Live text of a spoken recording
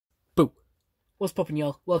What's poppin',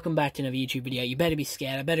 y'all? Welcome back to another YouTube video. You better be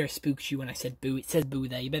scared. I better have spooked you when I said boo. It says boo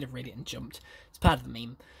there. You better read it and jumped. It's part of the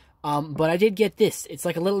meme. But I did get this. It's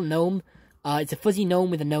like a little gnome. It's a fuzzy gnome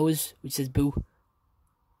with a nose, which says boo.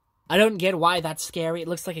 I don't get why that's scary. It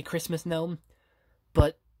looks like a Christmas gnome.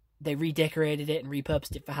 But they redecorated it and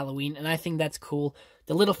repurposed it for Halloween, and I think that's cool.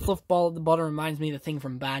 The little fluff ball at the bottom reminds me of the thing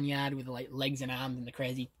from Barnyard with like legs and arms and the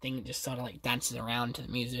crazy thing that just sort of like dances around to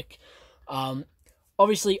the music.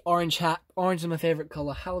 Obviously, orange hat. Orange is my favorite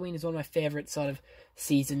color. Halloween is one of my favorite sort of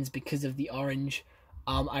seasons because of the orange.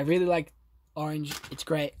 I really like orange. It's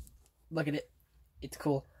great. Look at it. It's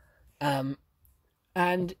cool.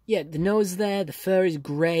 And yeah, the nose there, the fur is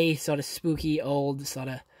grey, sort of spooky, old, sort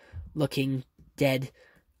of looking dead.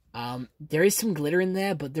 There is some glitter in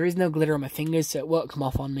there, but there is no glitter on my fingers, so it won't come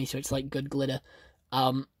off on me, so it's like good glitter.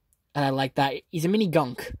 And I like that. He's a mini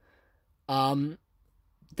Gonk.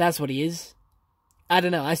 That's what he is. I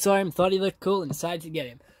don't know. I saw him, thought he looked cool, and decided to get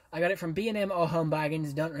him. I got it from B&M or Home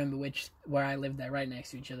Bargains. Don't remember which, where I lived. They're right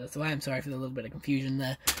next to each other, so I am sorry for the little bit of confusion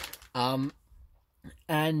there.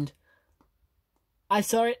 And I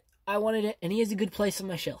saw it, I wanted it, and he has a good place on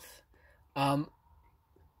my shelf. I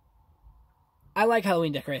like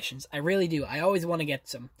Halloween decorations. I really do. I always want to get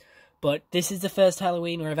some. But this is the first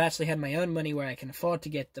Halloween where I've actually had my own money where I can afford to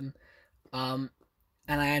get them. And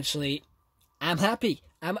I'm happy.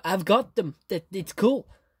 I've got them. It's cool.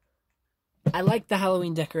 I like the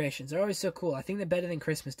Halloween decorations. They're always so cool. I think they're better than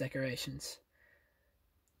Christmas decorations.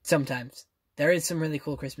 Sometimes. There is some really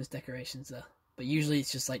cool Christmas decorations, though. But usually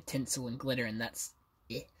it's just like tinsel and glitter, and that's...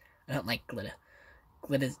 I don't like glitter.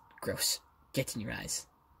 Glitter's gross. Gets in your eyes.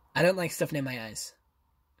 I don't like stuff near my eyes.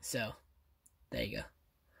 So, there you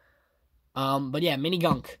go. But yeah, mini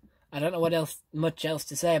Gonk. I don't know much else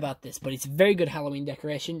to say about this, but it's a very good Halloween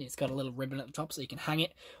decoration. It's got a little ribbon at the top so you can hang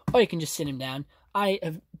it, or you can just sit him down. I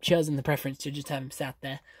have chosen the preference to just have him sat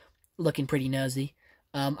there, looking pretty nosy.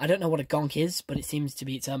 I don't know what a Gonk is, but it seems to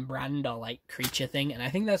be its own brand or like creature thing, and I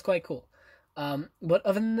think that's quite cool. But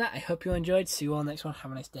other than that, I hope you enjoyed. See you all next one.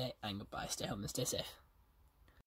 Have a nice day, and goodbye. Stay home and stay safe.